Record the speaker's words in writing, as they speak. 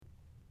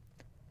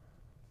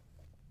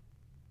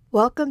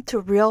Welcome to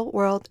Real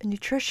World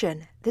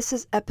Nutrition. This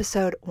is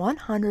episode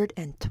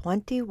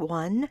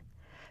 121,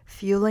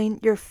 Fueling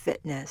Your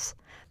Fitness,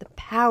 the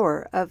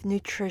Power of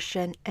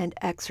Nutrition and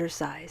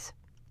Exercise.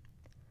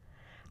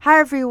 Hi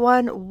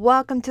everyone,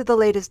 welcome to the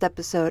latest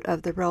episode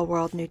of the Real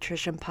World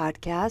Nutrition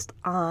Podcast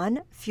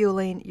on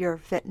Fueling Your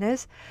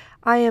Fitness.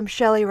 I am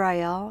Shelly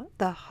Rael,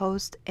 the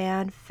host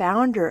and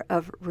founder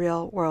of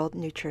Real World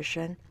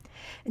Nutrition.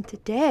 And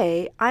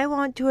today I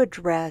want to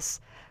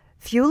address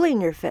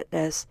fueling your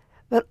fitness,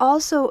 but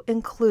also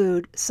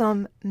include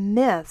some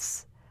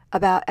myths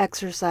about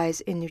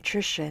exercise and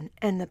nutrition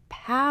and the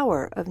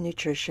power of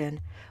nutrition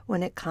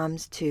when it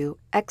comes to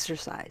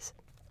exercise.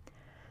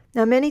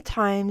 Now, many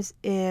times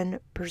in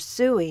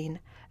pursuing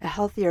a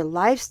healthier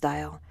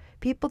lifestyle,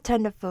 people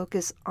tend to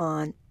focus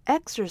on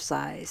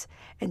exercise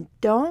and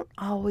don't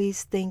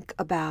always think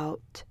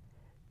about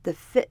the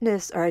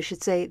fitness, or I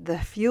should say the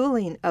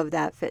fueling of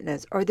that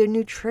fitness or the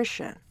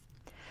nutrition.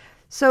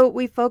 So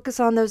we focus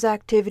on those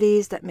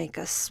activities that make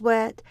us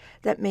sweat,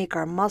 that make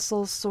our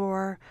muscles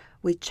sore.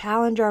 We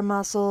challenge our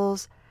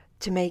muscles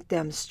to make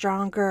them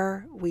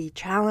stronger. We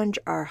challenge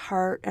our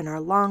heart and our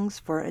lungs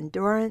for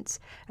endurance.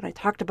 And I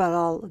talked about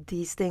all of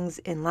these things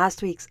in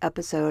last week's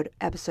episode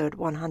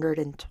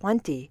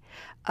 120,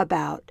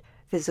 about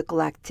physical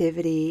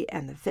activity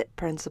and the FIT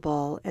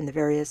principle and the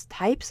various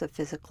types of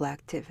physical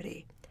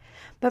activity.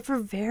 But for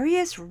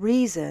various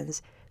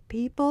reasons,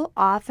 people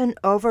often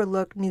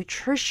overlook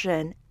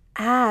nutrition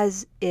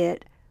as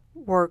it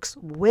works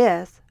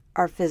with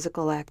our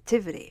physical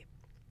activity.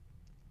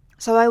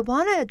 So I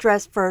want to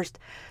address first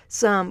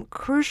some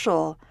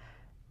crucial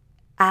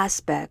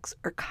aspects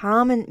or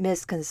common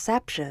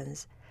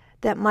misconceptions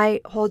that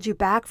might hold you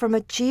back from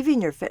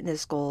achieving your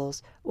fitness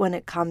goals when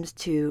it comes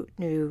to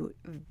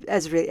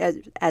as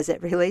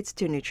it relates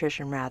to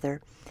nutrition,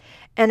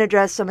 and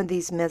address some of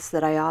these myths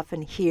that I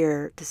often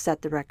hear to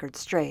set the record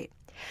straight.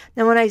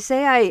 Now, when I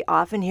say I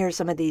often hear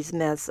some of these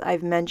myths,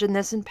 I've mentioned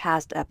this in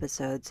past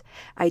episodes.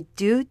 I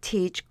do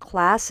teach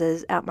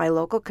classes at my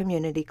local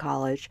community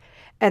college,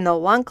 and the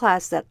one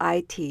class that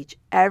I teach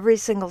every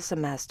single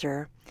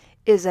semester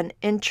is an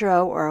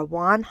intro or a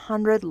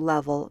 100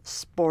 level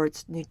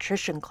sports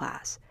nutrition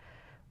class.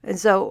 And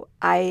so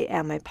I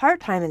am a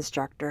part-time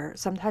instructor.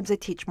 Sometimes I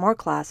teach more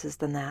classes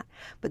than that,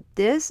 but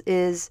this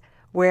is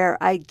where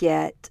I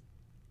get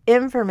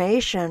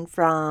information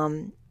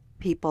from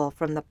people,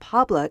 from the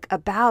public,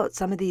 about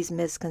some of these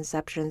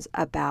misconceptions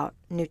about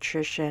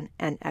nutrition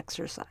and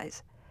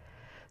exercise.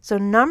 So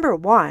number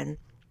one,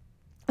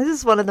 this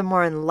is one of the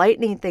more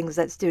enlightening things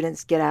that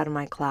students get out of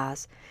my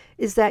class,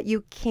 is that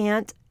you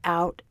can't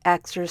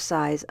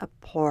out-exercise a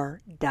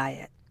poor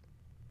diet.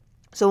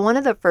 So one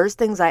of the first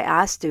things I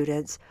ask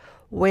students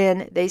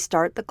when they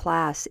start the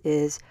class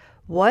is,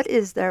 what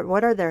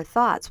are their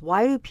thoughts?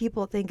 Why do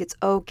people think it's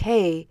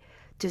okay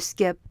to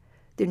skip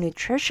the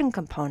nutrition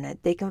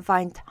component? They can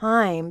find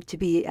time to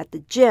be at the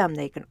gym.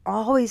 They can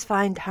always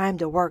find time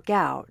to work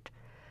out.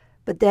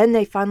 But then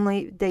they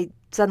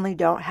suddenly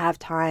don't have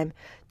time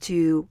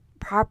to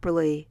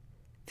properly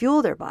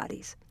fuel their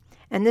bodies.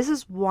 And this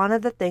is one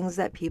of the things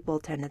that people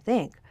tend to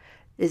think,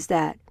 is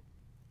that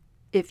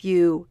if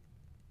you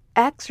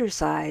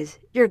exercise,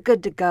 you're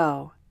good to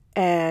go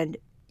and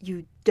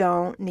you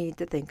don't need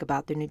to think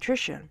about the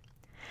nutrition.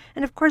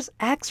 And of course,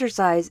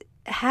 exercise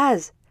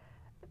has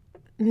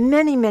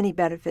many, many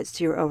benefits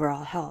to your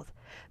overall health,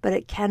 but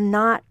it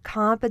cannot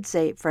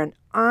compensate for an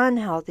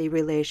unhealthy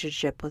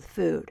relationship with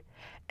food.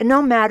 And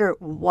no matter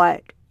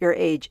what your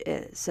age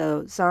is.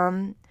 So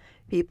some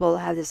people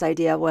have this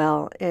idea,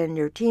 well, in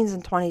your teens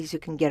and 20s, you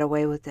can get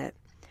away with it.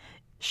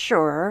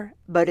 Sure,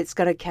 but it's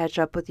going to catch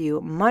up with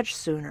you much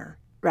sooner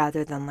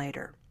rather than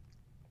later.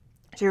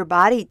 So your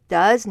body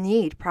does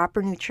need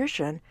proper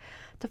nutrition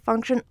to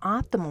function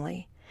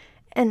optimally.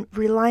 And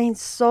relying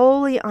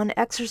solely on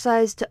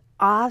exercise to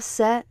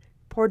offset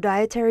poor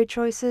dietary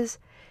choices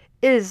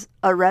is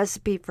a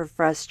recipe for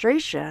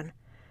frustration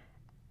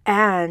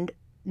and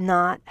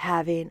not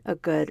having a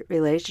good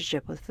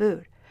relationship with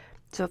food.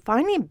 So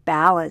finding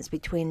balance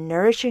between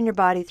nourishing your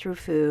body through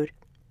food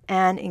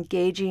and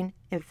engaging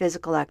in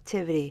physical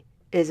activity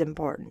is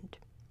important.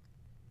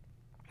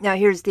 Now,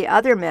 here's the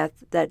other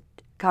myth that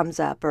comes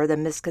up, or the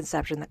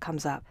misconception that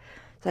comes up.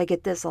 So I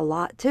get this a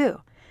lot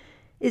too,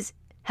 is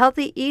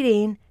healthy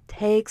eating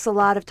takes a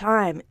lot of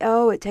time.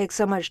 Oh, it takes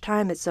so much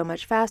time. It's so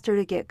much faster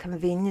to get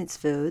convenience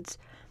foods.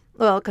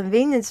 Well,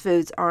 convenience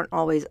foods aren't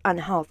always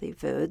unhealthy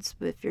foods.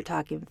 If you're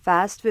talking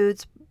fast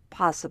foods,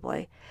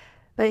 possibly.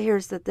 But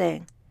here's the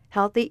thing.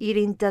 Healthy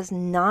eating does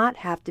not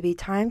have to be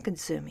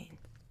time-consuming.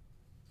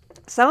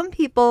 Some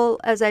people,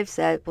 as I've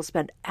said, will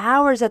spend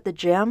hours at the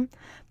gym,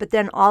 but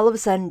then all of a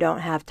sudden don't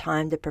have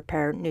time to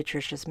prepare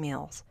nutritious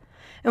meals.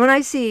 And when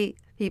I see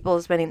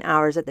people spending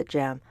hours at the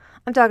gym,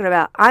 I'm talking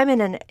about I'm in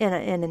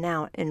and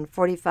out in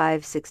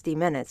 45, 60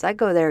 minutes. I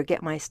go there,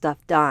 get my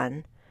stuff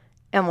done,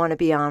 and want to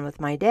be on with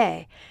my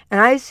day.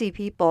 And I see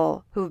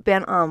people who've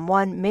been on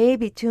one,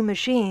 maybe two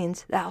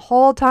machines that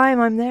whole time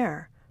I'm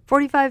there.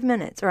 45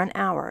 minutes or an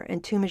hour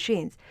in two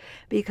machines,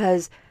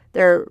 because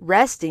they're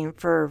resting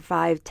for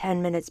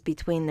 5-10 minutes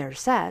between their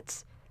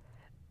sets.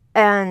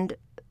 And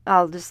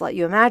I'll just let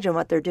you imagine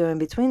what they're doing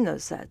between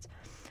those sets.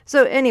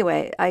 So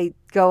anyway, I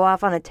go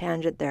off on a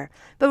tangent there.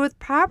 But with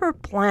proper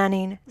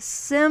planning,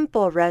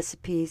 simple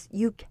recipes,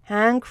 you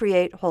can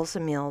create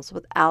wholesome meals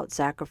without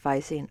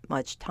sacrificing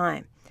much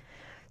time.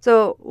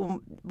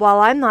 So while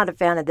I'm not a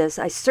fan of this,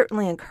 I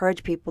certainly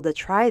encourage people to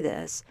try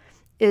this,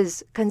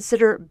 is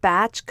consider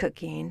batch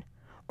cooking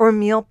or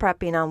meal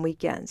prepping on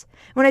weekends.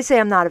 When I say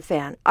I'm not a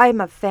fan,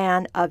 I'm a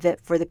fan of it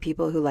for the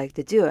people who like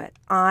to do it.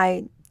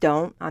 I'm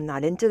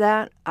not into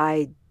that.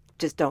 I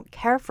just don't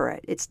care for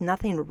it. It's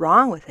nothing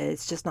wrong with it.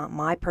 It's just not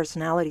my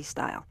personality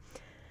style.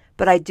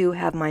 But I do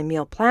have my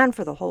meal planned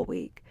for the whole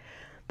week.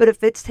 But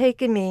if it's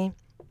taken me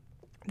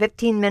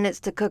 15 minutes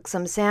to cook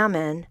some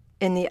salmon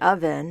in the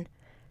oven,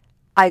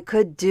 I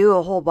could do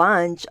a whole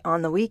bunch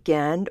on the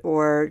weekend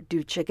or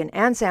do chicken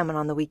and salmon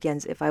on the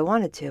weekends if I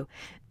wanted to.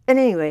 And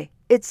anyway,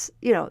 it's,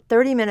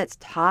 30 minutes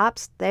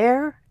tops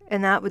there,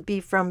 and that would be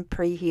from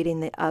preheating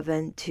the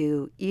oven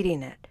to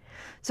eating it.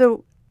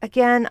 So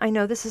again, I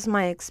know this is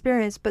my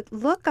experience, but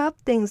look up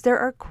things. There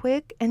are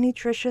quick and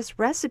nutritious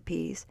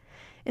recipes.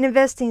 And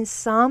investing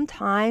some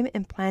time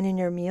in planning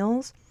your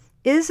meals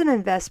is an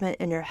investment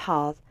in your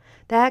health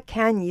that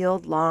can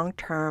yield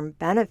long-term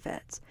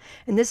benefits.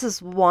 And this is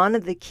one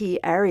of the key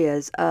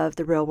areas of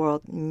the Real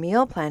World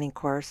Meal Planning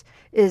course,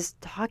 is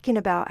talking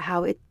about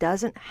how it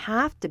doesn't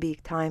have to be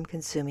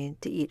time-consuming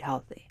to eat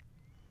healthy.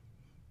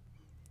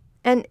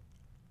 And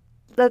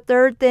the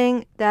third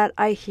thing that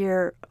I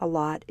hear a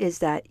lot is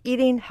that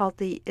eating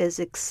healthy is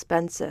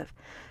expensive.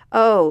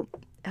 Oh,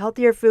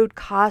 healthier food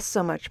costs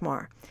so much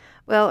more.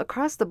 Well,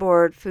 across the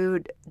board,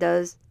 food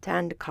does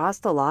tend to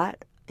cost a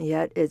lot.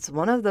 Yet it's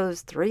one of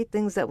those 3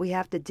 things that we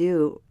have to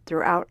do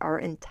throughout our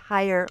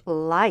entire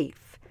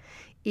life: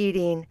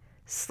 eating,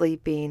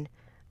 sleeping,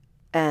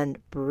 and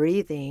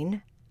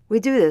breathing. We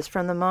do this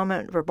from the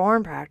moment we're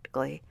born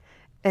practically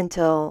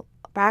until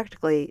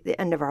practically the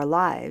end of our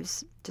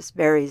lives. Just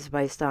varies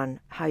based on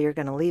how you're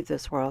going to leave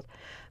this world.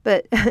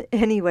 But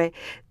anyway,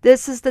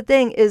 this is the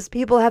thing, is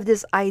people have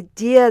this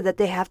idea that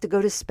they have to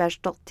go to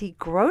specialty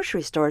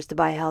grocery stores to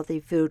buy healthy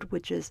food,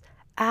 which is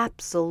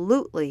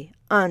absolutely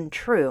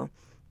untrue.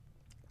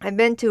 I've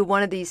been to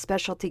one of these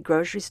specialty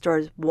grocery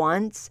stores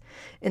once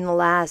in the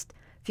last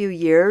few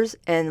years,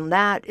 and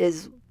that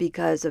is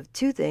because of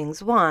 2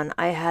 things. One,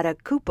 I had a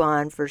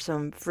coupon for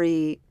some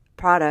free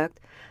product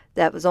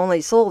that was only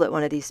sold at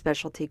one of these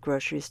specialty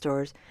grocery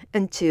stores,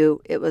 and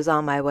 2, it was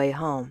on my way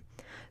home.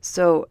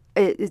 So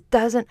it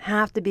doesn't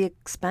have to be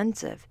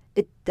expensive.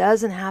 It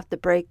doesn't have to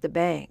break the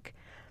bank.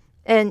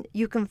 And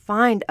you can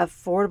find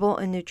affordable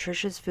and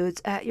nutritious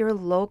foods at your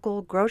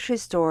local grocery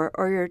store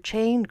or your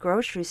chain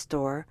grocery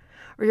store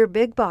or your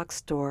big box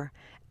store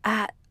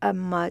at a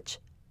much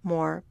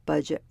more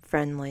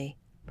budget-friendly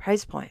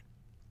price point.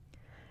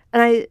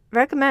 And I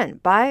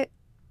recommend buy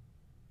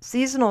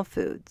seasonal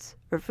foods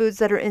or foods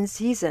that are in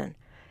season.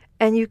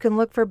 And you can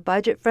look for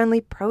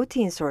budget-friendly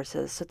protein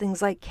sources, so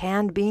things like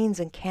canned beans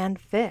and canned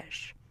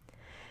fish.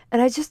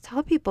 And I just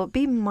tell people,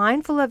 be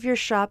mindful of your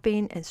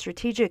shopping and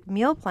strategic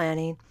meal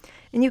planning,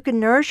 and you can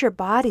nourish your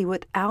body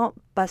without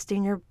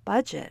busting your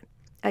budget.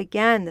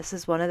 Again, this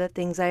is one of the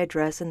things I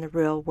address in the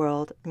Real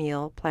World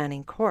Meal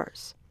Planning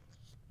course.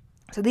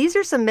 So these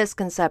are some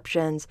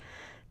misconceptions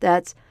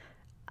that's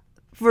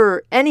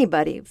for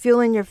anybody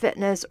fueling your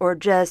fitness or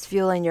just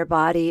fueling your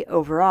body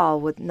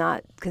overall with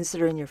not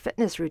considering your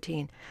fitness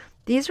routine.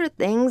 These are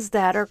things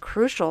that are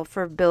crucial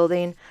for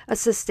building a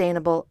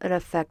sustainable and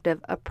effective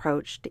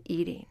approach to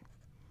eating.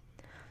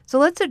 So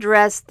let's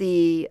address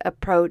the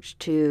approach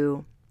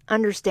to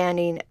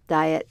understanding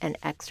diet and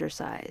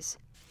exercise.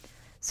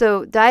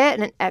 So diet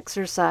and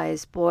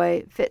exercise,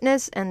 boy,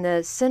 fitness and the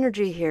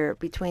synergy here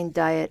between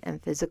diet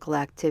and physical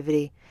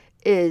activity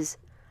is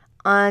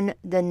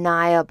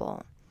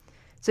undeniable.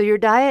 So your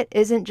diet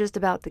isn't just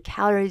about the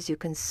calories you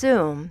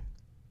consume,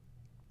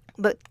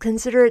 but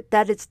consider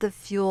that it's the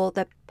fuel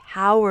that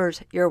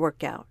powers your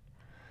workout.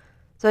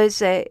 So I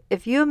say,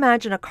 if you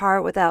imagine a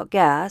car without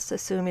gas,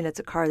 assuming it's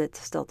a car that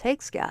still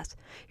takes gas,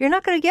 you're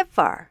not going to get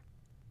far.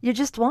 You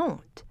just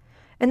won't.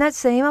 And that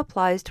same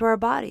applies to our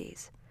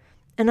bodies.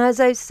 And as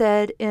I've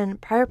said in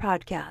prior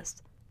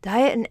podcasts,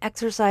 diet and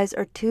exercise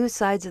are 2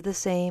 sides of the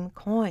same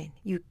coin.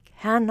 You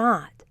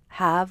cannot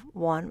have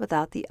one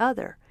without the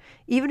other,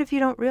 even if you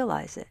don't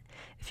realize it.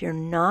 If you're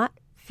not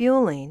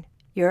fueling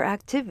your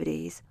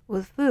activities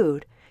with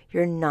food,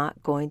 you're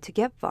not going to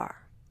get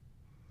far.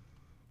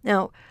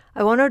 Now,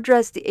 I want to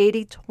address the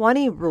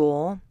 80-20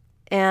 rule,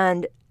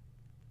 and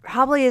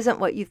probably isn't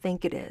what you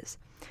think it is.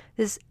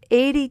 This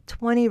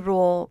 80-20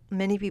 rule,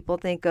 many people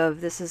think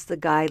of this as the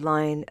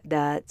guideline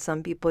that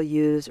some people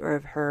use or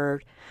have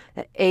heard,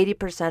 that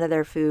 80% of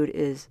their food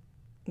is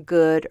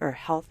good or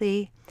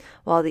healthy,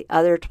 while the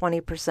other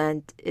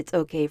 20%, it's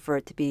okay for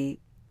it to be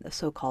the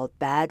so-called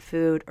bad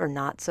food or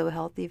not so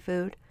healthy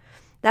food.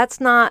 That's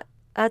not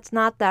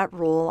that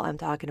rule I'm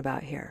talking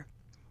about here.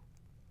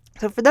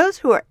 So for those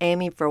who are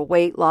aiming for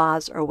weight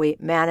loss or weight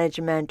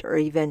management or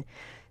even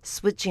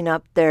switching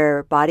up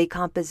their body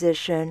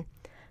composition.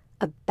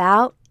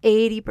 About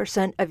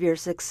 80% of your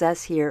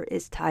success here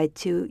is tied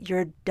to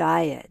your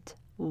diet,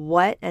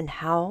 what and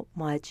how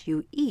much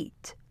you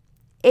eat.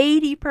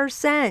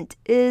 80%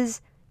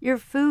 is your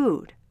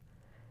food.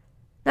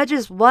 Not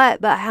just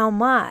what, but how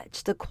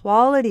much, the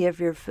quality of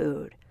your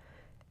food.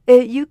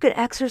 You can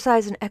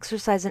exercise and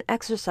exercise and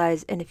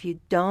exercise, and if you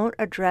don't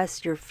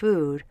address your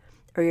food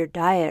or your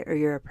diet or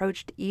your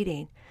approach to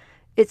eating,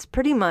 it's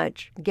pretty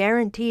much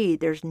guaranteed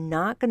there's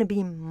not going to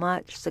be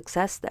much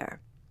success there,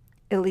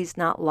 at least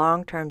not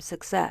long-term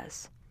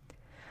success.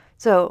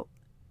 So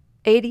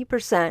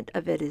 80%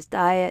 of it is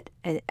diet,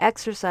 and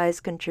exercise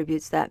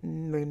contributes that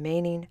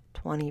remaining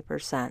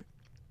 20%.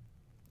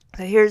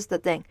 So here's the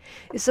thing.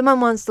 If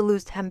someone wants to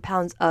lose 10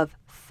 pounds of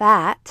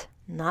fat,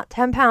 not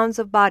 10 pounds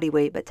of body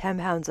weight, but 10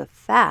 pounds of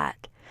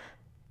fat,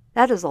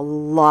 that is a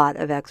lot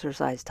of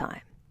exercise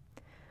time.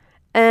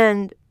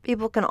 And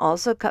people can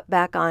also cut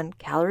back on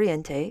calorie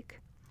intake.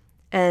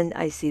 And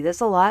I see this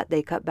a lot.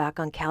 They cut back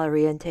on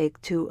calorie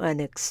intake to an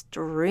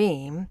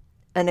extreme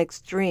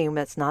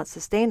that's not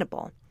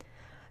sustainable.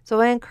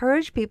 So I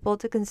encourage people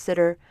to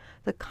consider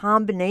the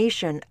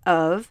combination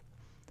of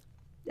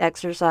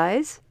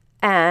exercise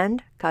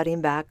and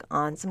cutting back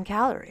on some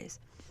calories.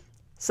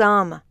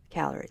 So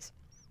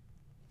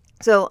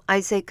I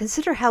say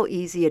consider how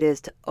easy it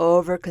is to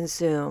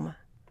overconsume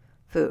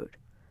food.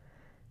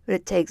 But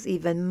it takes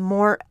even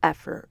more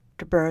effort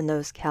to burn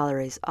those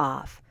calories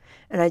off.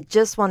 And I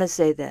just want to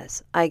say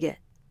this. I get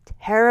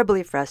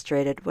terribly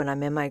frustrated when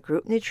I'm in my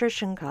group fitness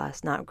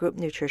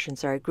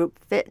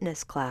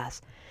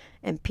class,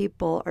 and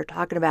people are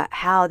talking about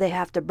how they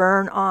have to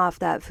burn off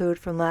that food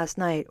from last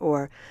night,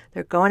 or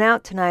they're going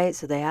out tonight,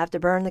 so they have to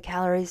burn the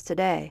calories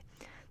today.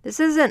 This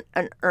isn't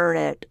an earn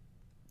it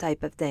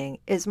type of thing.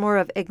 It's more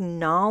of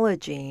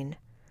acknowledging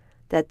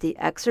that the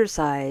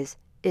exercise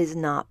is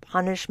not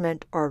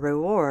punishment or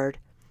reward,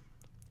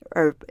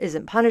 or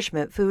isn't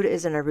punishment. Food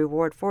isn't a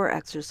reward for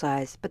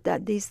exercise, but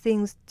that these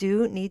things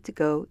do need to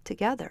go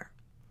together.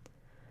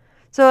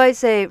 So I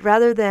say,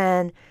 rather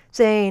than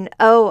saying,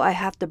 oh, I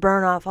have to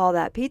burn off all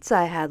that pizza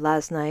I had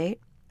last night,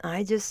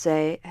 I just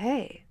say,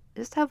 hey,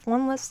 just have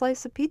one less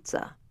slice of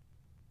pizza.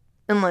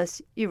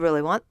 Unless you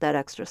really want that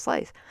extra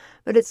slice.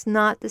 But it's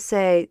not to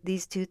say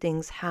these two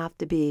things have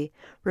to be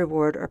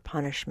reward or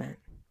punishment.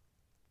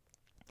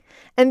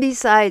 And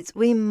besides,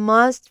 we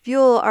must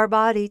fuel our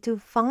body to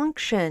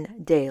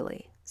function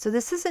daily. So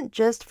this isn't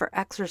just for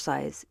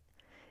exercise.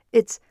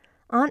 It's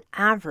on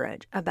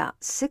average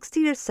about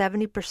 60 to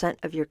 70%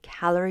 of your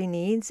calorie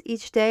needs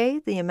each day,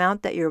 the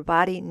amount that your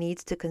body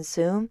needs to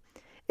consume,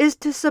 is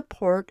to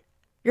support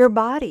your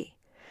body,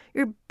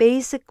 your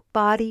basic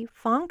body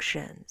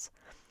functions.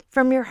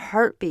 From your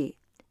heartbeat,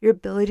 your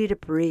ability to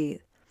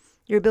breathe,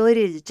 your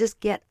ability to just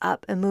get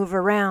up and move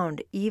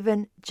around,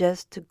 even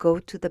just to go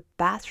to the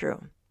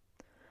bathroom.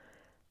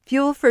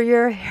 Fuel for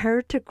your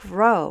hair to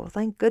grow.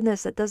 Thank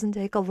goodness that doesn't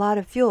take a lot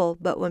of fuel,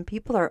 but when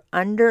people are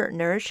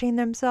undernourishing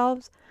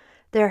themselves,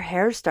 their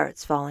hair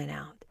starts falling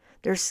out.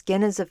 Their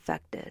skin is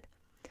affected.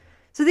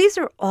 So these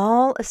are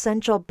all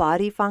essential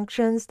body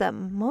functions that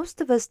most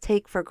of us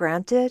take for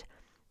granted.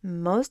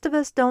 Most of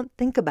us don't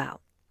think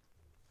about.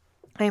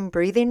 I'm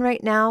breathing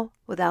right now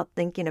without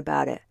thinking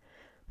about it.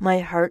 My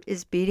heart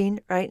is beating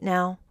right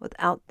now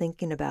without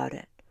thinking about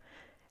it.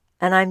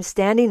 And I'm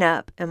standing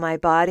up and my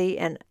body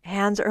and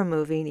hands are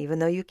moving even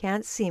though you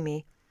can't see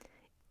me.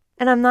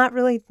 And I'm not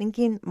really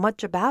thinking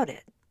much about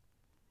it.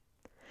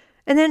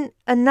 And then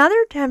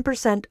another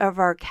 10% of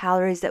our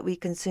calories that we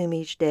consume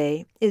each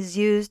day is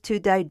used to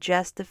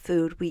digest the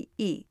food we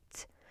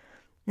eat.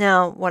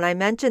 Now, when I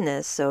mention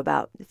this, so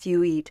about if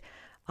you eat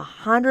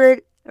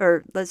 100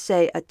 or let's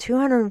say a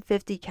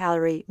 250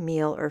 calorie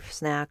meal or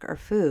snack or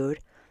food,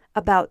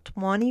 about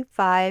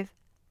 25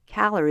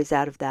 calories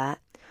out of that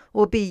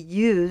will be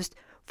used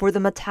for the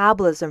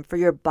metabolism, for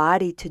your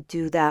body to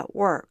do that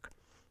work.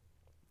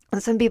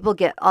 And some people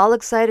get all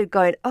excited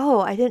going, oh,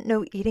 I didn't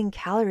know eating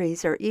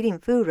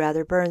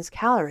food burns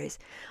calories.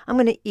 I'm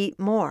going to eat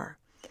more.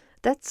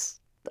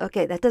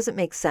 Okay, that doesn't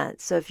make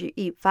sense. So if you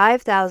eat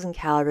 5,000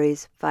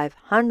 calories,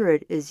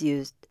 500 is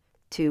used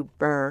to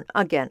burn,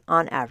 again,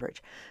 on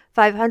average.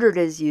 500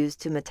 is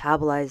used to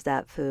metabolize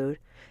that food.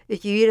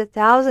 If you eat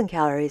 1,000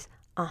 calories,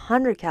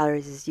 100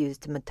 calories is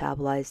used to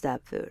metabolize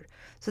that food.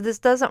 So this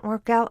doesn't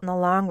work out in the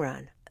long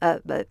run,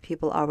 but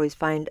people always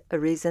find a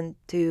reason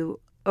to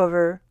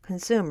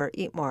over-consume or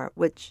eat more,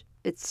 which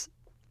it's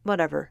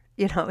whatever.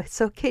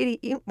 It's okay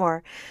to eat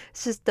more.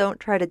 It's just don't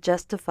try to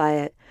justify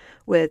it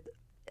with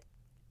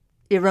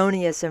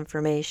erroneous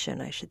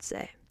information, I should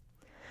say.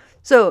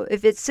 So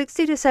if it's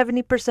 60 to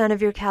 70%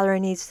 of your calorie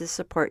needs to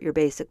support your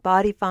basic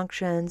body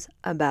functions,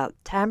 about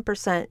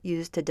 10%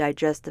 used to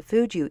digest the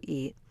food you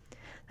eat,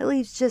 that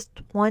leaves just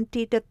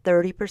 20 to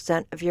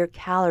 30% of your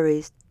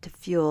calories to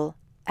fuel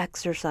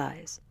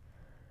exercise.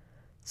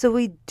 So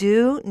we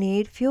do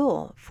need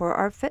fuel for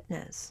our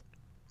fitness.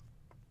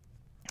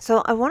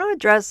 So I want to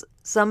address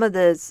some of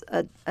this.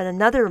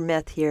 Another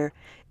myth here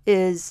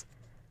is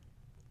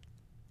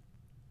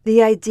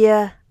the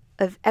idea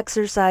of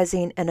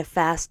exercising in a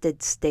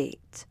fasted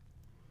state.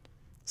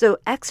 So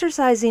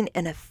exercising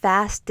in a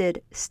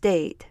fasted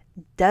state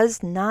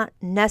does not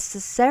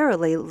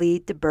necessarily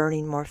lead to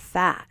burning more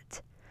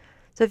fat.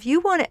 So if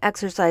you want to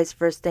exercise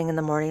first thing in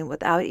the morning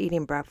without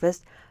eating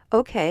breakfast,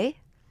 okay,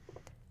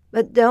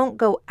 but don't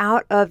go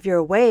out of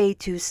your way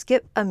to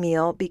skip a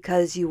meal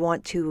because you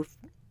want to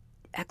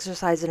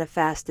exercise in a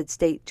fasted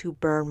state to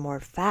burn more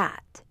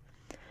fat.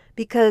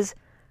 Because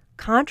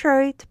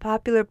contrary to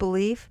popular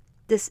belief,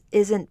 this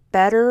isn't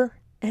better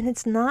and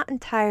it's not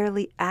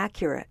entirely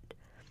accurate.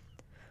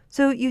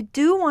 So you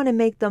do want to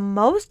make the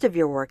most of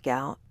your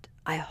workout,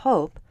 I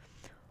hope,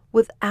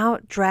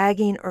 without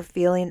dragging or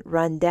feeling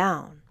run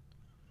down.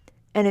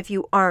 And if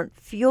you aren't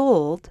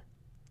fueled,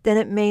 then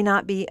it may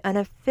not be an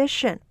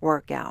efficient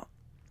workout.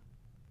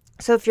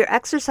 So if you're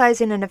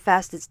exercising in a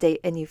fasted state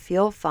and you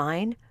feel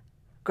fine,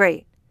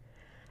 great.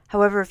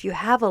 However, if you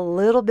have a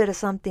little bit of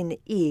something to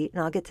eat,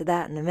 and I'll get to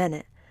that in a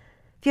minute,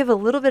 if you have a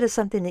little bit of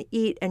something to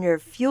eat and you're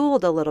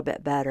fueled a little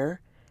bit better,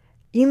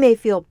 you may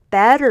feel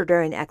better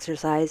during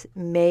exercise,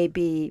 may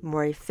be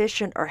more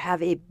efficient or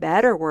have a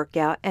better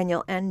workout, and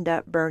you'll end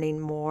up burning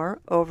more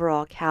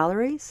overall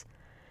calories,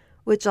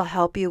 which will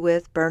help you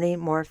with burning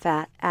more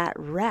fat at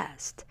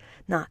rest,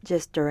 not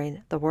just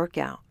during the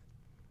workout.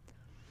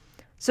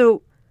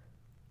 So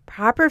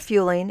proper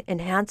fueling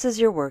enhances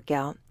your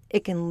workout.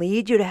 It can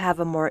lead you to have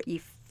a more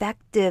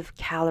effective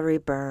calorie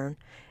burn,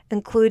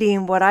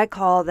 including what I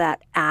call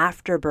that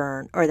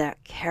afterburn or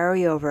that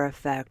carryover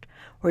effect,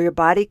 where your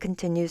body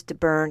continues to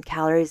burn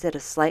calories at a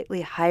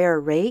slightly higher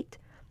rate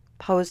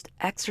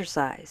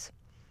post-exercise.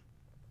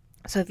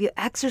 So if you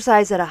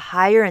exercise at a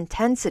higher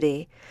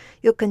intensity,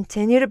 you'll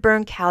continue to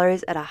burn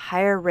calories at a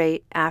higher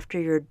rate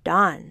after you're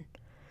done.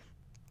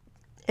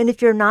 And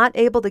if you're not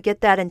able to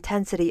get that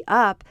intensity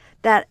up,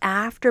 that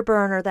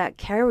afterburn or that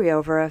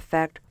carryover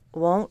effect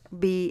won't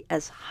be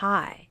as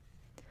high.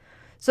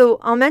 So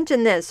I'll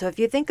mention this. So if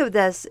you think of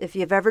this, if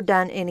you've ever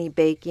done any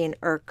baking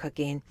or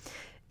cooking,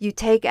 you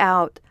take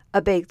out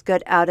a baked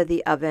good out of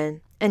the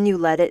oven and you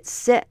let it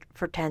sit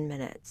for 10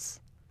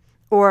 minutes.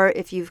 Or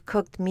if you've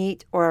cooked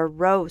meat or a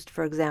roast,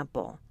 for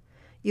example,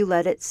 you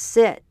let it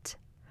sit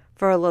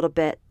for a little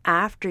bit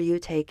after you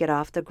take it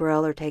off the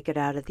grill or take it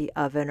out of the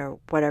oven or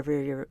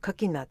whatever your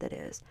cooking method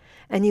is.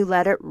 And you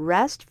let it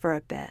rest for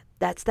a bit.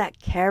 That's that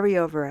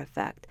carryover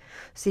effect.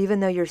 So even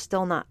though you're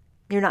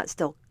not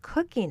still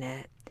cooking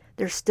it,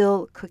 there's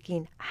still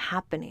cooking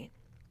happening.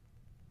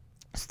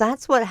 So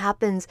that's what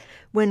happens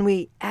when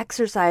we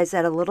exercise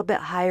at a little bit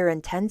higher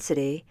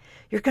intensity.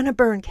 You're going to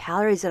burn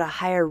calories at a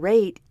higher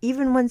rate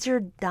even once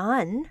you're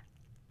done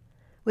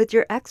with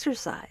your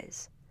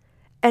exercise.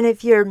 And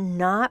if you're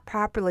not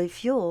properly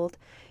fueled,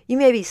 you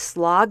may be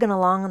slogging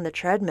along on the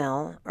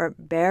treadmill or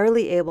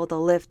barely able to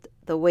lift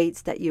the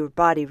weights that your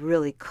body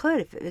really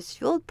could if it was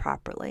fueled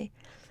properly.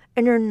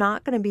 And you're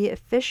not going to be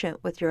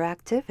efficient with your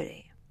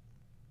activity.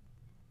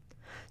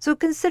 So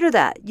consider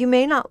that. You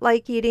may not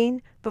like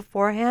eating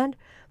beforehand,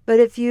 but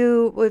if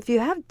you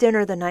have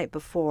dinner the night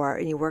before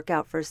and you work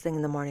out first thing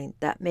in the morning,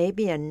 that may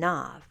be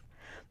enough.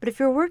 But if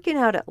you're working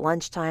out at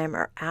lunchtime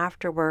or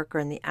after work or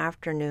in the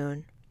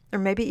afternoon, or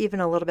maybe even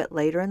a little bit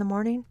later in the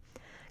morning,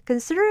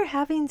 consider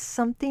having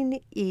something to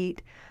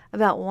eat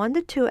about 1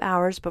 to 2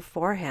 hours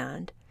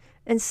beforehand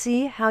and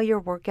see how your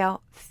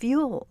workout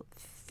feels.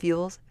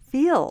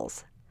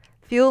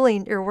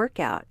 Fueling your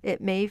workout.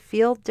 It may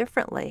feel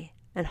differently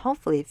and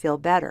hopefully feel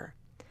better.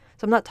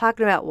 So I'm not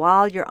talking about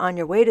while you're on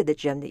your way to the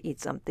gym to eat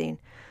something,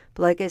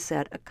 but like I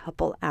said, a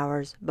couple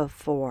hours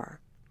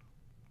before.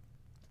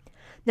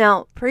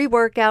 Now,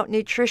 pre-workout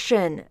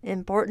nutrition,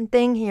 important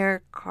thing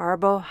here,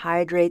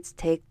 carbohydrates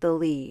take the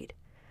lead.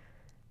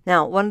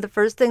 Now, one of the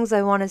first things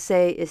I want to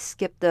say is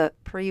skip the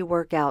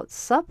pre-workout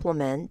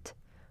supplement,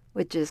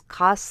 which is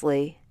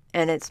costly,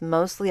 and it's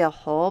mostly a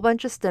whole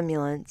bunch of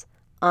stimulants,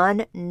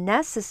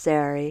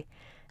 unnecessary,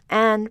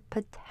 and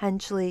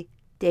potentially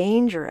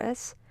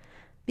dangerous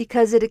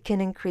because it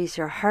can increase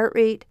your heart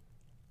rate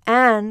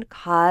and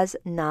cause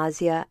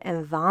nausea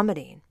and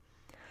vomiting.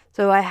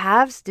 So I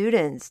have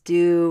students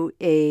do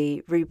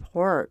a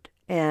report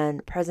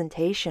and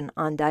presentation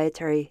on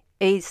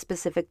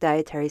specific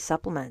dietary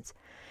supplements.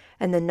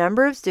 And the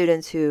number of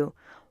students who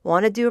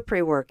want to do a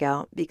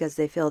pre-workout because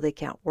they feel they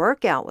can't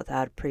work out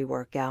without a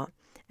pre-workout,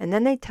 and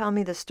then they tell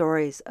me the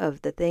stories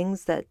of the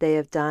things that they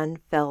have done,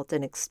 felt,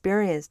 and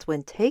experienced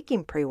when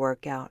taking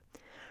pre-workout,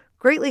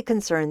 greatly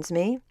concerns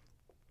me.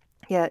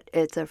 Yet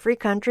it's a free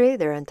country.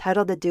 They're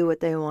entitled to do what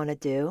they want to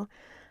do.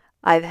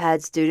 I've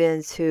had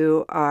students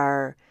who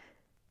are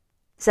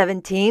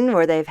 17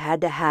 where they've had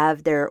to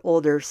have their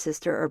older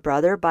sister or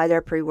brother buy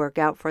their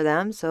pre-workout for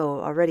them. So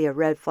already a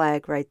red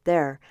flag right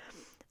there.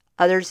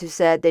 Others who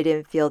said they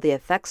didn't feel the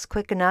effects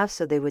quick enough,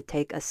 so they would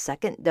take a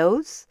second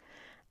dose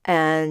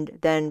and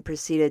then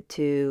proceeded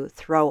to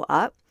throw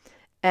up.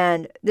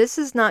 And this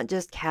is not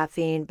just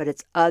caffeine, but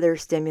it's other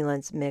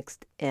stimulants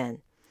mixed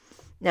in.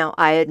 Now,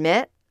 I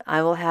admit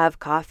I will have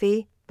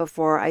coffee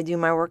before I do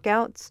my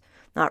workouts,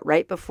 not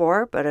right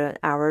before, but an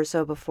hour or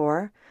so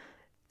before.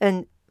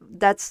 And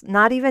that's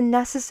not even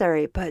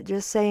necessary, but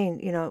just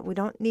saying, we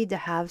don't need to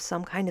have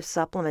some kind of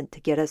supplement to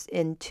get us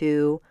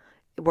into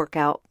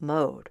workout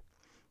mode.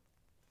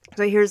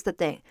 So here's the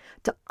thing.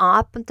 To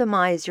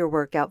optimize your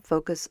workout,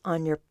 focus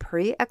on your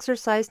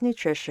pre-exercise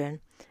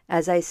nutrition.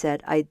 As I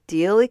said,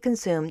 ideally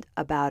consumed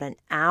about an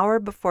hour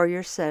before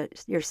your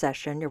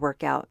session, your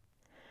workout.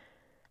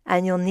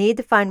 And you'll need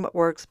to find what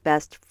works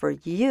best for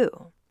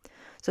you.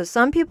 So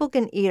some people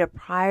can eat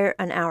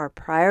an hour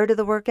prior to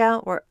the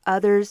workout, where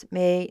others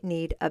may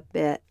need a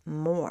bit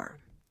more.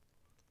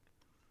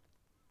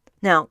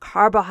 Now,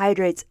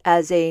 carbohydrates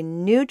as a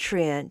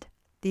nutrient,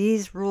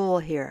 these rule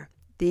here.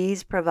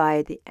 These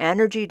provide the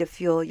energy to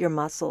fuel your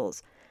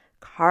muscles.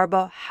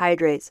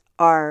 Carbohydrates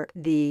are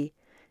the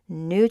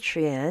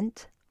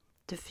nutrient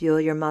to fuel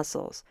your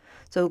muscles.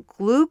 So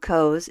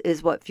glucose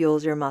is what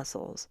fuels your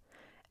muscles.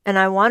 And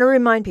I want to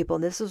remind people,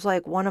 this was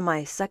like one of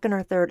my second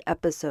or third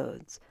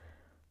episodes.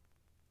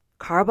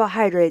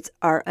 Carbohydrates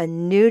are a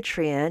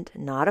nutrient,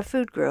 not a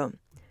food group,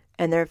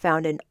 and they're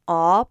found in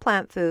all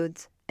plant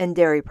foods and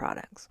dairy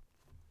products.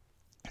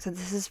 So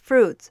this is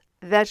fruits,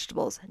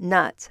 vegetables,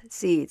 nuts,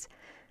 seeds,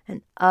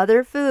 and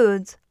other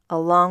foods,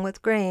 along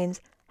with grains,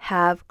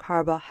 have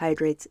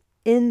carbohydrates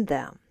in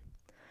them.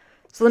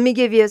 So let me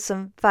give you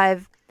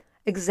 5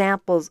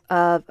 examples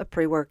of a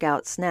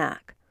pre-workout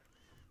snack.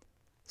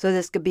 So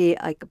this could be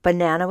like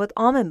banana with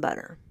almond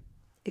butter.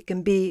 It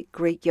can be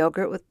Greek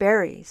yogurt with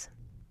berries.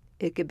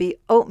 It could be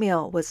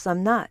oatmeal with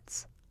some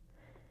nuts.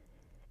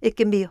 It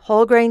can be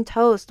whole grain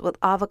toast with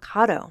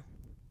avocado.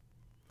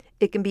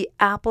 It can be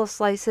apple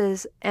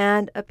slices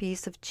and a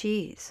piece of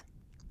cheese.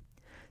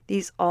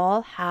 These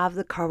all have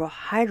the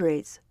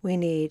carbohydrates we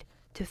need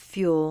to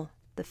fuel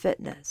the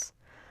fitness.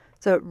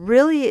 So it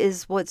really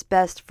is what's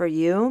best for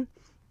you.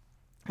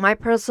 My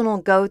personal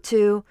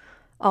go-to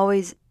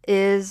always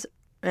is,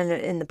 and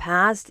in the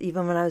past,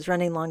 even when I was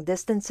running long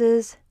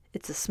distances,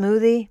 it's a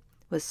smoothie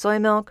with soy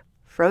milk,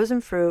 frozen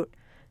fruit,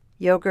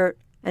 yogurt,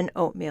 and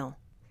oatmeal.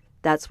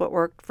 That's what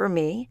worked for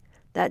me.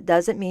 That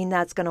doesn't mean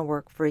that's going to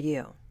work for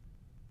you.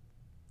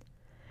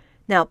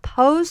 Now,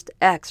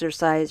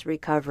 post-exercise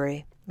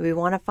recovery, we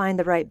want to find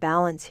the right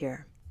balance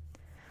here.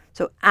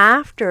 So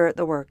after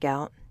the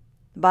workout,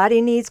 the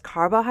body needs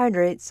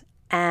carbohydrates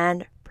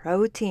and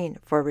protein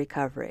for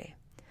recovery.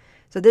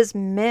 So this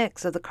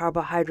mix of the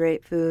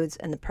carbohydrate foods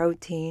and the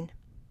protein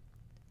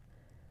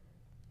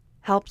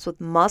helps with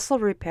muscle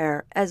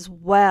repair as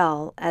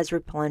well as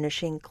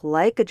replenishing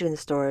glycogen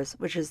stores,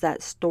 which is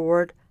that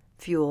stored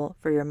fuel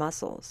for your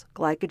muscles.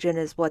 Glycogen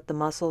is what the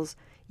muscles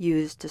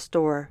use to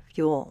store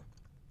fuel.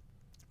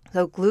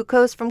 So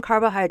glucose from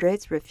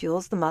carbohydrates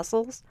refuels the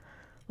muscles,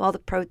 while the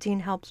protein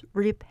helps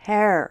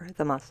repair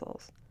the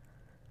muscles.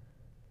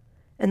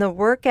 And the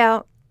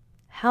workout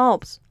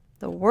helps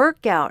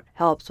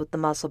with the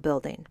muscle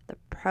building. The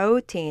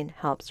protein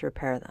helps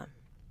repair them.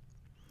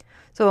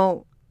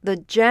 So the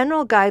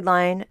general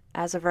guideline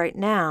as of right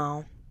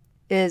now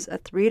is a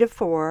 3 to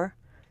 4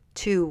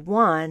 to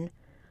 1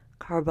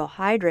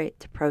 carbohydrate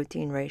to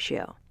protein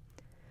ratio.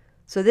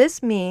 So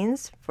this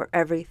means for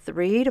every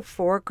 3 to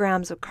 4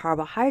 grams of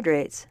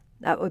carbohydrates,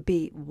 that would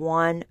be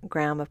 1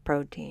 gram of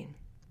protein.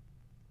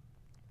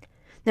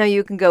 Now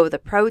you can go with a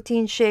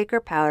protein shake or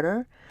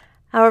powder.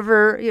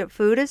 However,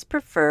 food is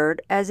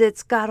preferred as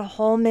it's got a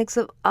whole mix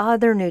of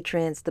other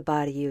nutrients the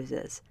body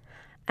uses,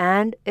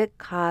 and it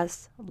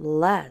costs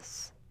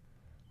less.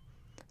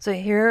 So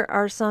here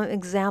are some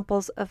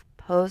examples of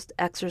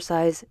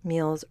post-exercise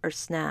meals or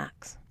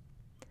snacks.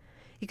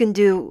 You can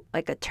do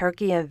like a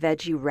turkey and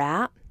veggie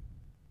wrap.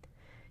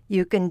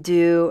 You can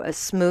do a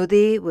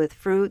smoothie with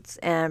fruits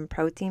and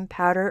protein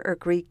powder or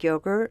Greek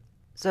yogurt.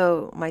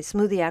 So my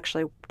smoothie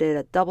actually did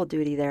a double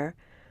duty there.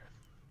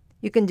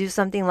 You can do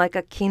something like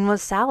a quinoa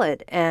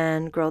salad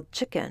and grilled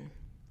chicken.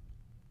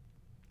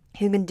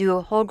 You can do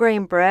a whole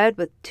grain bread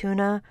with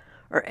tuna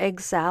or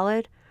egg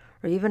salad,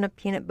 or even a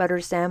peanut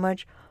butter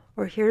sandwich.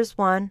 Or here's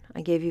one,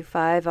 I gave you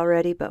 5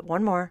 already, but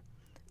one more,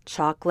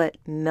 chocolate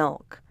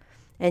milk.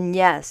 And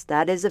yes,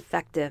 that is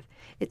effective.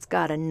 It's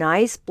got a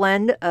nice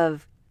blend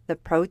of the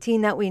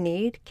protein that we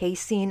need,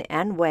 casein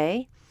and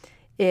whey.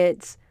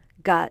 It's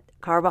got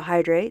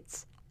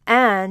carbohydrates.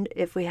 And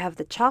if we have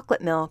the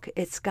chocolate milk,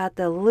 it's got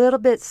the little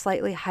bit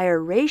slightly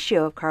higher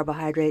ratio of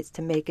carbohydrates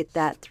to make it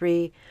that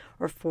 3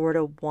 or 4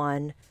 to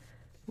 1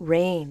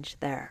 range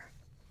there.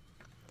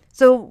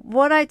 So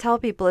what I tell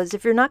people is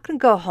if you're not going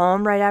to go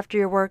home right after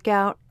your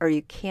workout, or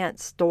you can't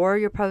store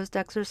your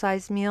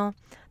post-exercise meal,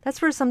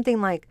 that's where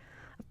something like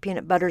a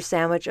peanut butter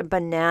sandwich, a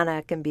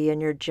banana can be in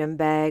your gym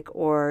bag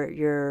or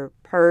your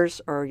purse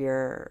or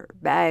your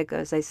bag,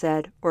 as I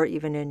said, or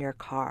even in your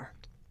car.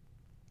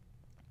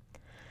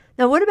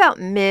 Now, what about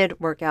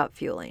mid-workout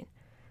fueling?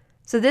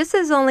 So this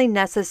is only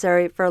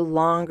necessary for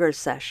longer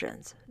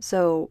sessions.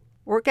 So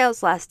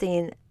workouts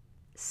lasting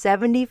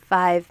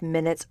 75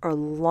 minutes or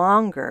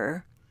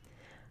longer,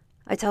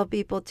 I tell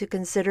people to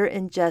consider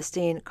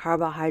ingesting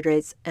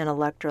carbohydrates and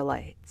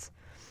electrolytes.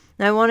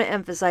 Now, I want to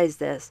emphasize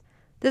this.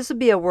 This would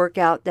be a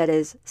workout that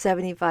is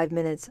 75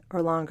 minutes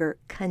or longer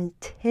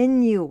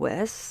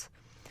continuous.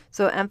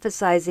 So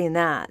emphasizing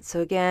that.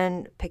 So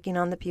again, picking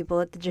on the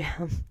people at the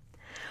gym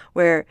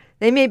where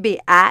they may be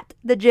at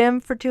the gym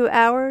for 2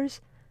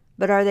 hours,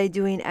 but are they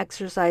doing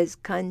exercise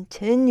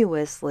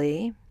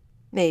continuously?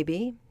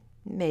 Maybe,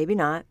 maybe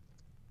not.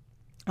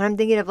 I'm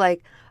thinking of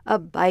like a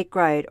bike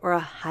ride or a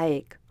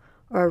hike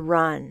or a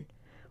run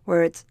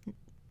where it's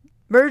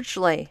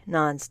virtually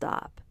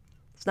nonstop.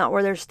 It's not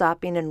where they're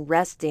stopping and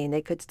resting.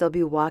 They could still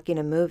be walking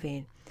and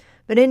moving.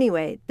 But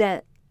anyway,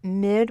 that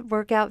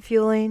mid-workout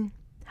fueling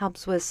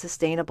helps with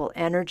sustainable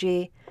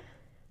energy,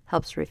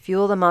 helps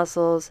refuel the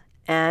muscles,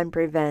 and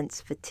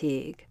prevents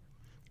fatigue.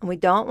 And we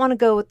don't want to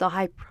go with the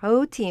high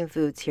protein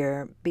foods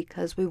here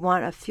because we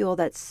want a fuel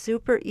that's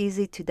super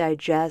easy to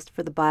digest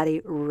for the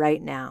body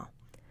right now.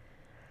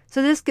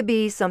 So this could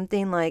be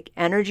something like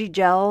energy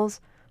gels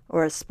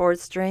or a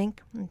sports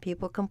drink. And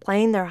people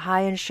complain they're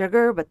high in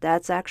sugar, but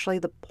that's actually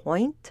the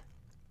point.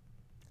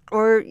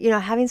 Or,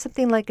 having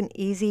something like an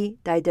easily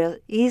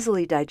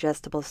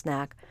digestible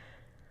snack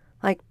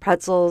like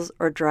pretzels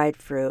or dried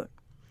fruit.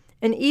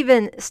 And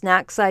even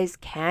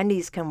snack-sized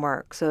candies can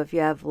work. So if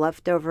you have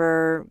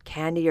leftover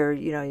candy or,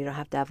 you don't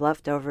have to have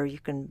leftover, you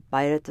can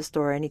buy it at the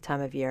store any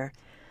time of year.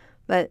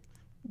 But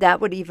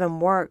that would even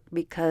work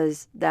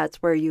because that's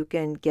where you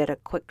can get a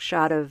quick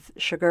shot of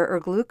sugar or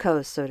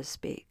glucose, so to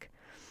speak.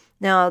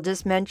 Now, I'll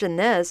just mention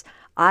this.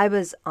 I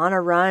was on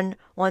a run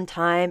one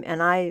time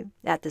and I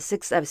was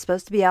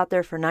supposed to be out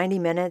there for 90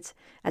 minutes.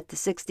 At the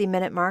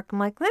 60-minute mark, I'm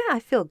like, I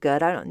feel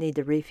good. I don't need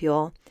to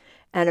refuel.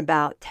 And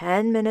about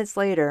 10 minutes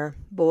later,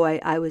 boy,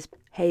 I was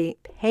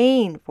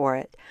paying for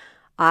it.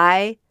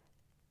 I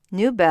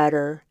knew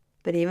better,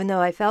 but even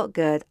though I felt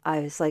good, I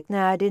was like,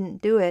 I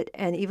didn't do it.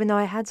 And even though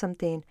I had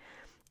something,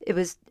 it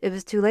was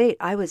too late.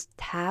 I was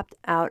tapped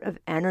out of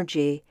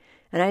energy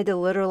and I had to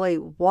literally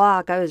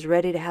walk. I was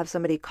ready to have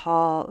somebody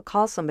call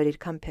somebody to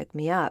come pick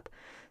me up.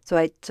 So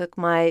I took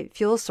my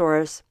fuel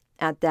source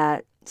at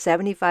that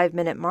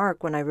 75-minute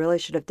mark when I really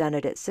should have done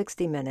it at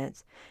 60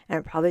 minutes. And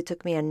it probably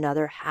took me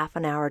another half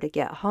an hour to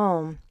get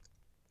home.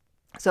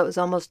 So it was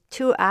almost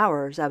 2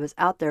 hours I was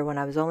out there when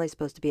I was only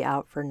supposed to be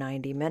out for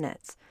 90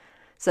 minutes.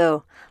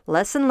 So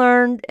lesson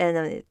learned, and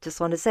I just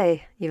want to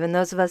say, even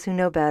those of us who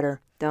know better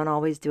don't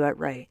always do it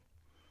right.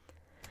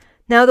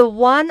 Now, the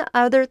one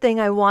other thing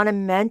I want to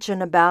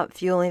mention about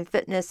fueling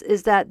fitness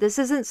is that this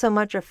isn't so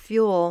much a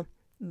fuel,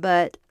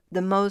 but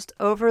the most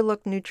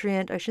overlooked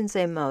nutrient, I shouldn't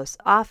say most,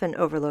 often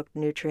overlooked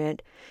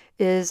nutrient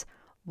is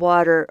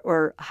water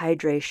or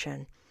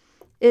hydration.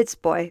 It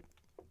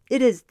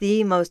is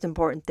the most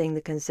important thing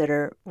to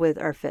consider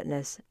with our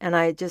fitness. And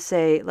I just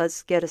say,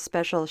 let's get a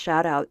special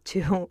shout out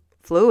to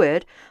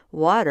fluid,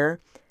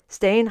 water.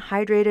 Staying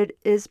hydrated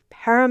is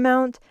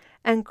paramount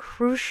and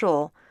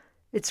crucial.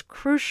 It's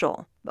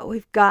crucial, but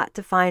we've got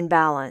to find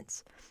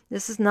balance.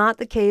 This is not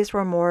the case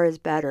where more is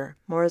better.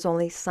 More is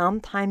only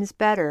sometimes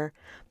better,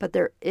 but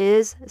there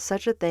is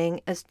such a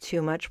thing as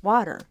too much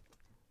water.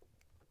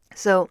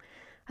 So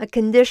a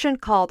condition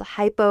called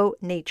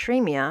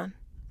hyponatremia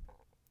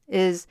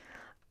is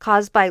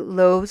caused by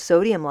low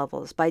sodium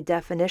levels. By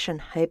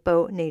definition,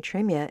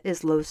 hyponatremia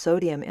is low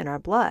sodium in our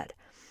blood.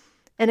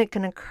 And it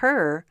can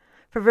occur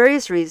for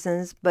various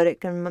reasons, but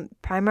it can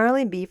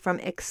primarily be from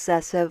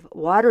excessive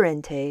water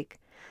intake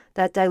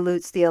that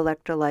dilutes the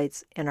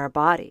electrolytes in our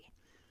body.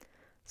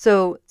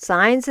 So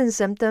signs and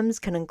symptoms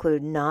can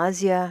include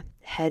nausea,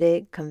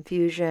 headache,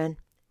 confusion,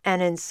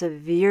 and in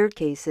severe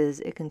cases,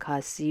 it can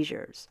cause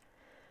seizures.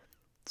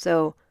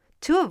 So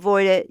to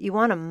avoid it, you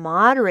want to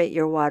moderate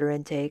your water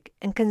intake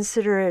and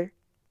consider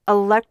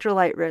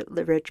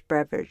electrolyte-rich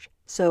beverage.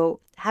 So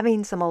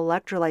having some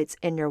electrolytes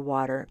in your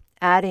water,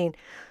 adding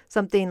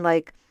something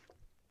like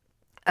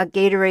a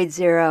Gatorade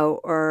Zero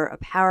or a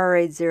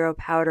Powerade Zero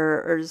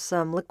powder or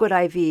some Liquid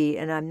IV,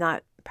 and I'm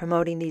not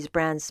promoting these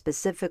brands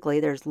specifically.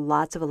 There's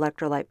lots of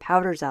electrolyte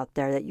powders out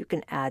there that you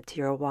can add to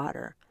your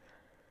water.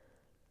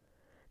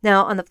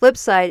 Now, on the flip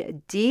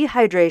side,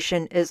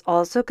 dehydration is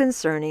also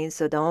concerning,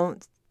 so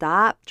don't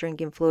stop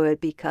drinking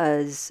fluid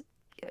because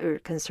you're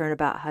concerned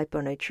about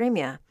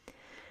hyponatremia.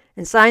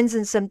 And signs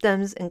and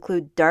symptoms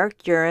include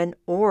dark urine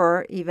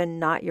or even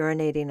not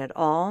urinating at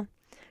all,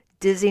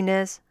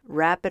 dizziness,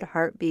 rapid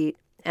heartbeat,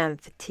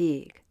 and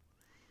fatigue.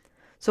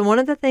 So one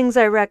of the things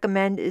I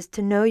recommend is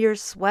to know your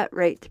sweat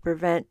rate to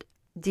prevent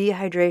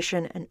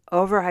dehydration and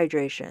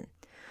overhydration.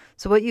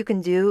 So what you can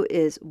do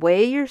is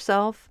weigh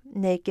yourself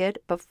naked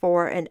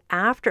before and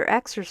after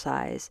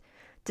exercise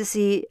to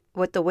see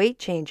what the weight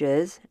change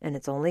is, and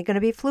it's only going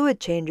to be fluid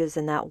changes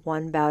in that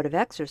one bout of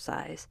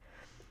exercise.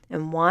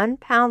 And 1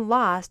 pound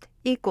lost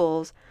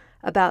equals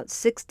about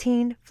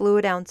 16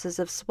 fluid ounces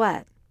of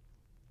sweat.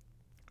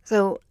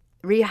 So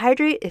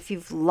rehydrate if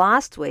you've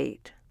lost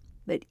weight,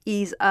 but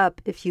ease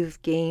up if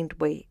you've gained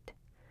weight.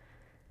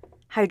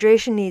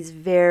 Hydration needs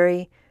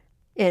vary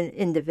in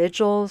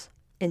individuals,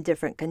 in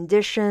different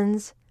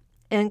conditions,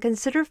 and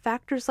consider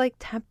factors like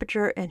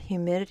temperature and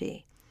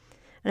humidity.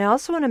 And I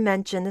also want to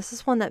mention, this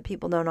is one that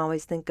people don't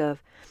always think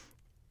of,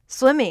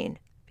 swimming.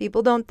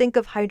 People don't think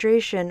of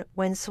hydration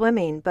when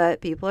swimming,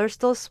 but people are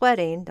still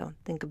sweating. Don't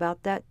think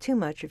about that too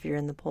much if you're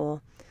in the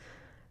pool.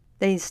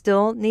 They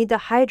still need to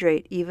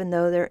hydrate even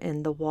though they're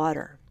in the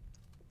water.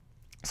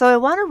 So I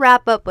want to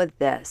wrap up with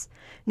this.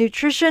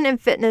 Nutrition and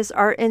fitness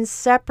are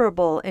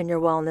inseparable in your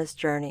wellness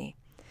journey.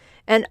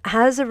 And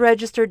as a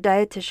registered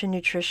dietitian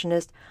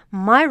nutritionist,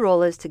 my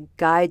role is to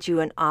guide you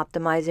in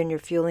optimizing your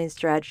fueling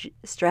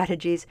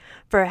strategies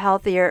for a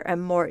healthier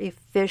and more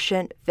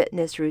efficient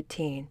fitness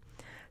routine.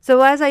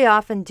 So as I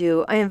often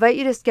do, I invite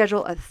you to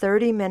schedule a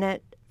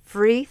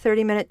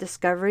 30-minute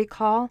discovery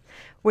call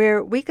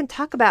where we can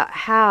talk about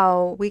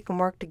how we can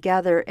work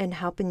together in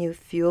helping you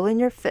fuel in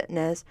your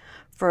fitness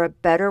for a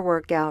better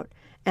workout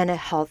and a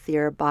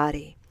healthier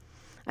body.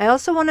 I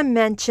also want to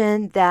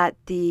mention that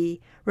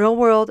the Real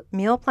World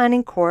Meal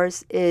Planning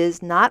course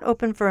is not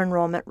open for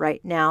enrollment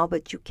right now,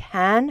 but you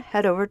can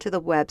head over to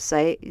the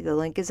website, the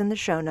link is in the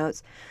show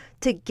notes,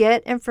 to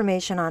get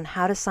information on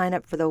how to sign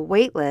up for the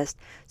wait list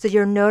so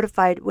you're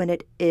notified when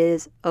it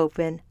is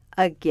open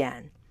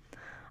again.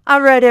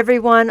 All right,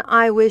 everyone,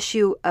 I wish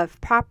you a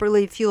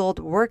properly fueled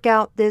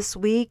workout this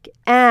week,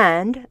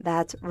 and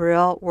that's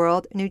Real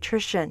World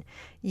Nutrition.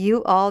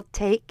 You all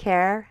take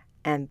care,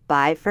 and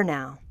bye for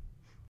now.